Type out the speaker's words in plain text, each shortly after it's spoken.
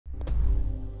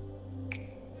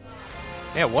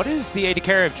Yeah, what is the AD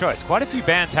carry of choice? Quite a few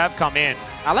bans have come in.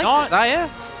 I like Xayah.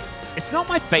 It's not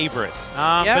my favorite,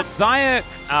 but Xayah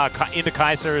into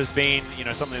Kai'Sa has been,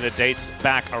 something that dates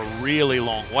back a really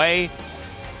long way.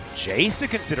 Jace a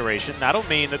consideration. That'll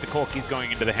mean that the Corki's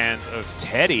going into the hands of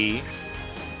Teddy.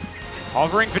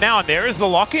 Hovering for now, and there is the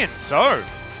lock-in. So,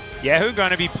 Yehu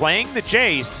going to be playing the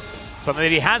Jace, something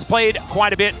that he has played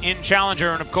quite a bit in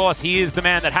Challenger, and of course, he is the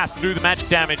man that has to do the magic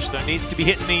damage, so needs to be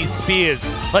hitting these spears.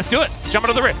 Let's do it. Let's jump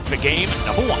into the rift for game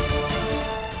number 1.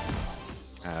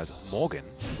 As Morgan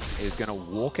is going to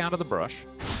walk out of the brush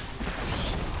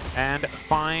and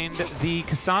find the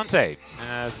Cassante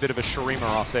as a bit of a Shurima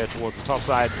off there towards the top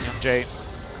side. Young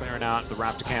clearing out the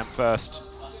Raptor camp first,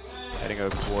 heading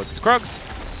over towards Scruggs,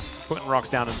 putting rocks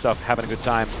down and stuff, having a good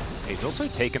time. He's also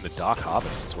taken the Dark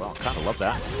Harvest as well. Kind of love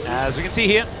that. As we can see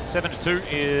here, 7-2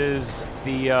 is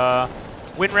the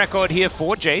win record here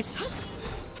for Jace.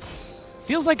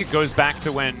 Feels like it goes back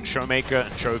to when Showmaker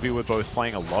and Chovy were both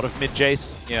playing a lot of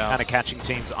mid-Jace, kind of catching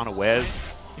teams unawares.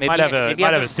 Might have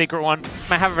a secret one.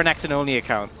 Might have a Renekton only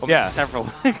account. Yeah. Several.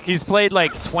 He's played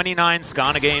like 29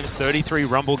 Skarner games, 33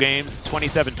 Rumble games,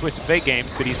 27 Twisted Fate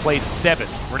games, but he's played 7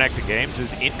 Renekton games.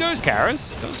 As in goes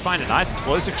Karis. Does find a nice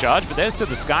explosive charge, but there's to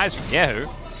the skies from Yehu.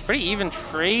 Pretty even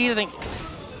trade, I think.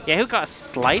 Yehu got a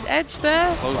slight edge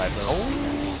there.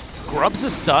 Grubs are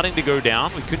starting to go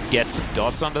down. We could get some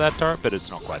dots onto that turret, but it's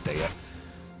not quite there yet.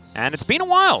 And it's been a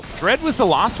while. Dread was the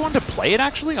last one to play it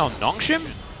actually on Nongshim.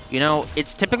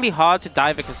 It's typically hard to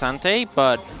dive a Cassante,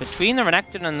 but between the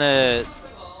Renekton and the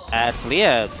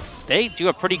Talia, they do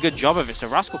a pretty good job of it, so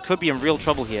Rascal could be in real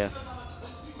trouble here.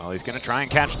 Well, he's going to try and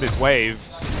catch this wave.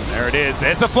 There it is.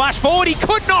 There's the flash forward. He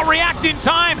could not react in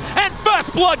time, and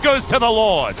first blood goes to the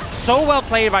Lord. So well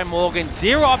played by Morgan.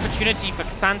 Zero opportunity for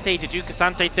Cassante to do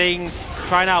Cassante things,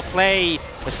 try and outplay.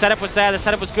 The setup was there. The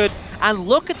setup was good. And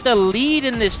look at the lead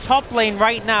in this top lane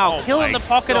right now. Kill in the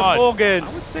pocket of Morgan.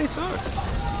 I would say so.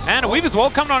 And a Weaver's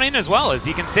Wall coming on in as well, as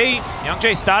you can see. Young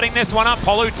starting this one up.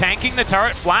 Polu tanking the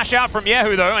turret. Flash out from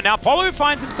Yehu, though. And now Polu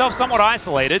finds himself somewhat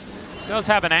isolated. Does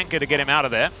have an anchor to get him out of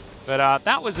there. But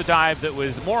that was a dive that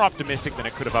was more optimistic than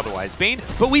it could have otherwise been.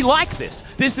 But we like this.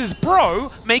 This is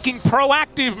Bro making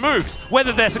proactive moves.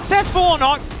 Whether they're successful or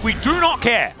not, we do not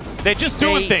care. They're just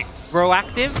doing things.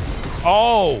 Proactive?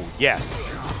 Oh, yes.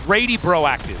 Rady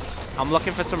proactive. I'm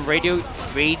looking for some Rady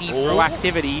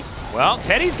proactivity. Well,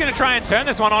 Teddy's going to try and turn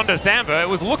this one onto Samba. It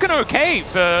was looking okay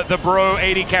for the Bro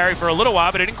AD carry for a little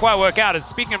while, but it didn't quite work out. As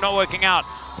speaking of not working out,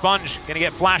 Sponge going to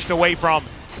get flashed away from.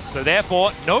 So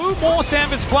therefore, no more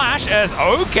Samba's flash as,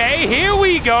 okay, here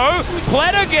we go.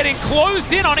 Pleta getting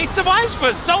closed in on. He survives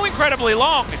for so incredibly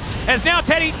long. As now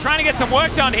Teddy trying to get some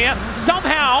work done here.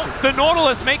 Somehow, the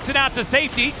Nautilus makes it out to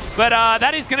safety, but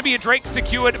that is going to be a Drake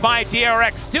secured by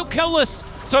DRX. Still killless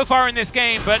so far in this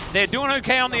game, but they're doing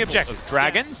okay on the objective.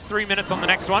 Dragons, 3 minutes on the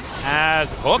next one.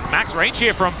 As Hook, max range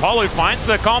here from Polu, finds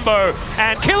the combo,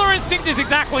 and Killer Instinct is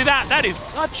exactly that. That is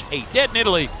such a dead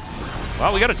Nidalee.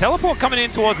 Well, we got a teleport coming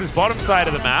in towards this bottom side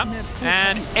of the map,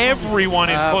 and everyone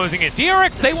is closing in.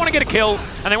 DRX, they want to get a kill,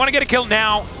 and they want to get a kill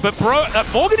now, but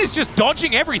Morgan is just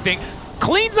dodging everything.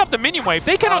 Cleans up the minion wave.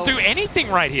 They cannot do anything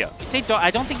right here. You say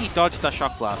I don't think he dodged that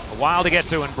shock blast. A while to get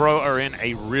to, and Bro are in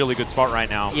a really good spot right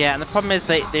now. Yeah, and the problem is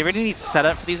they really need to set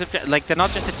up for these objectives. Like, they're not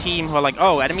just a team who are like,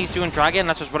 oh, enemy's doing Dragon,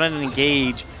 let's just run in and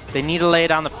engage. They need to lay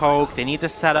down the poke. They need to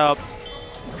set up.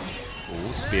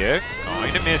 Ooh, Spear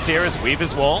going to miss here as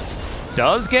Weaver's Wall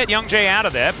does get Young out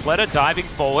of there. Pleta diving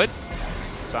forward.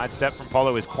 Sidestep from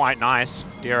Polo is quite nice.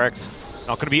 DRX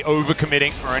not going to be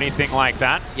overcommitting or anything like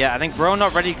that. Yeah, I think Bro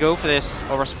not ready to go for this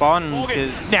or respond.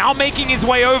 Now making his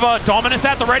way over. Dominus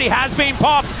at the ready has been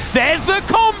popped. There's the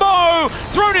combo!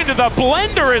 Thrown into the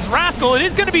blender as Rascal. It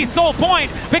is going to be Soul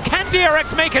Point, but can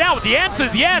DRX make it out? The answer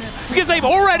is yes, because they've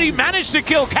already managed to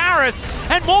kill Karis,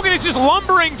 and Morgan is just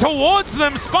lumbering towards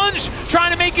them. Sponge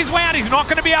trying to make his way out. He's not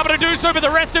going to be able to do so, but the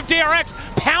rest of DRX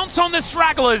pounce on the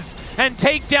stragglers and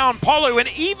take down Polu. An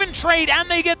even trade, and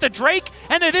they get the Drake,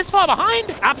 and they're this far behind.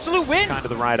 Absolute win. Kind of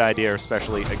the right idea,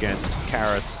 especially against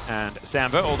Karis and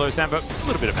Samba, although Samba, a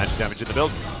little bit of magic damage in the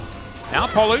build. Now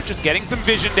Polu just getting some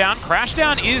vision down. Crash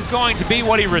down is going to be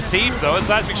what he receives, though. A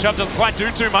Seismic Shove doesn't quite do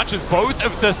too much, as both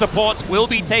of the supports will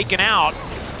be taken out.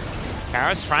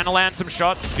 Karis trying to land some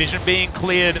shots, vision being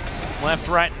cleared left,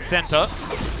 right, and center.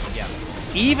 Yeah.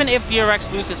 Even if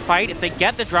DRX loses fight, if they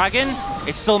get the Dragon,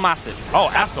 it's still massive.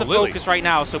 Oh, absolutely. That's the focus right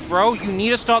now. So, Bro, you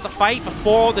need to start the fight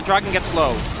before the Dragon gets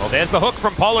low. Well, there's the hook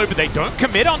from Polu, but they don't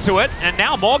commit onto it. And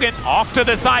now Morgan off to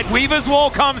the side. Weaver's Wall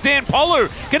comes in. Polu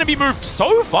going to be moved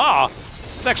so far.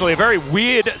 It's actually a very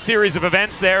weird series of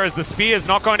events there as the Spear's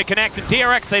not going to connect. And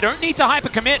DRX, they don't need to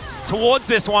hyper-commit towards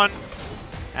this one.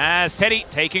 As Teddy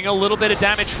taking a little bit of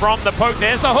damage from the poke.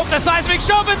 There's the hook, the seismic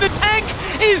shove, and the tank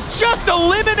is just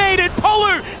eliminated.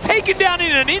 Polu taken down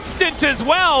in an instant as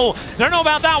well. Don't know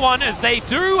about that one, as they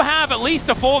do have at least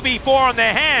a 4v4 on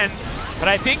their hands. But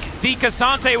I think the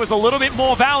Cassante was a little bit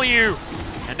more value.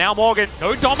 And now Morgan,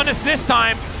 no Dominus this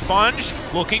time. Sponge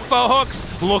looking for hooks,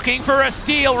 looking for a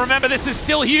steal. Remember, this is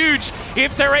still huge.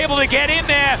 If they're able to get in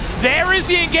there, there is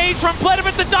the engage from Pleta,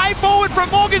 but the dive forward from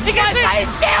Morgan. He gets it, he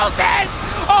steals it!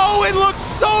 Oh, it looks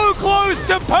so close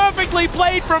to perfectly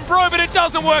played from Bro, but it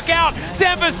doesn't work out.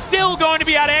 Zamba's still going to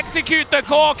be able to execute the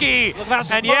Corki.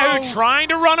 And Yehu trying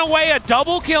to run away, a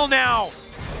double kill now.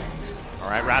 All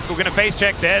right, Rascal gonna face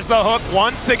check. There's the hook.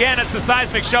 Once again, it's the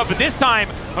seismic shove, but this time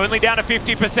only down to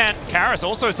 50%. Karis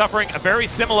also suffering a very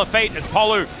similar fate as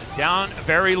Polu down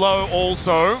very low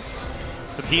also.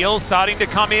 Some heals starting to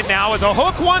come in now as a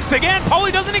hook once again.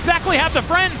 Polu doesn't exactly have the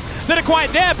friends that are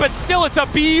quite there, but still it's a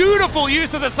beautiful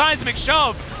use of the seismic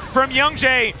shove from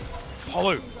Youngjae.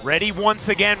 Polu ready once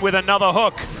again with another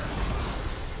hook.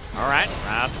 All right,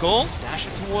 Rascal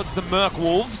dashing towards the Merc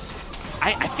Wolves.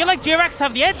 I feel like DRX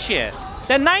have the edge here.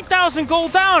 They're 9,000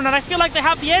 gold down, and I feel like they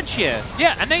have the edge here.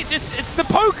 Yeah, and it's the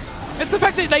poke. It's the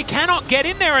fact that they cannot get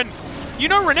in there, and you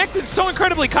know Renekton's so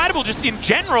incredibly kiteable just in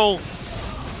general.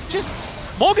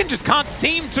 Morgan just can't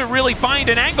seem to really find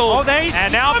an angle. Oh,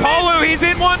 and now Polu, he's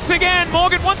in once again.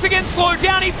 Morgan once again slowed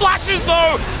down. He flashes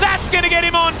though. That's going to get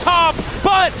him on top.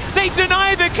 But they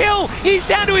deny the kill. He's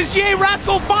down to his GA.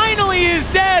 Rascal finally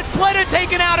is dead. Pleta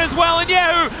taken out as well. And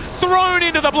Yehu thrown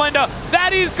into the blender.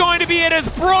 That is going to be it as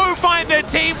Bro find their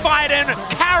team fight. And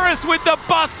Karis with the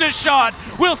buster shot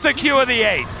will secure the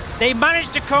ace. They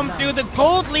managed to come through. The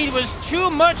gold lead was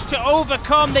too much to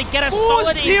overcome. They get a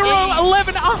solid 0,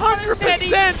 11,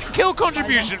 100% kill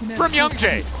contribution from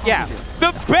Youngjae. Yeah.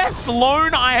 The best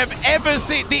loan I have ever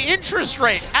seen. The interest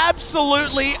rate,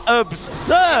 absolutely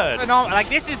absurd. Like,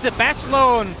 this is the best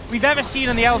loan we've ever seen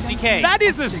in the LCK. That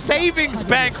is a savings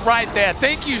bank right there.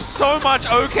 Thank you so much,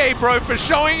 OK Bro, for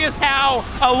showing us how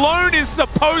a loan is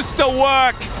supposed to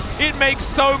work. It makes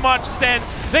so much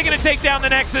sense. They're going to take down the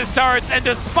Nexus turrets, and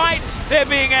despite there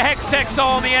being a Hextech Soul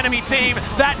on the enemy team,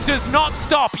 that does not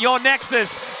stop your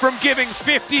Nexus from giving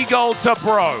 50 gold to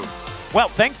Bro. Well,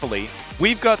 thankfully,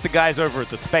 we've got the guys over at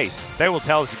the space. They will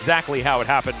tell us exactly how it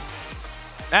happened.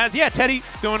 As, yeah, Teddy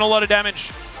doing a lot of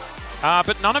damage,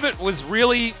 but none of it was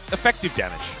really effective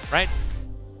damage, right?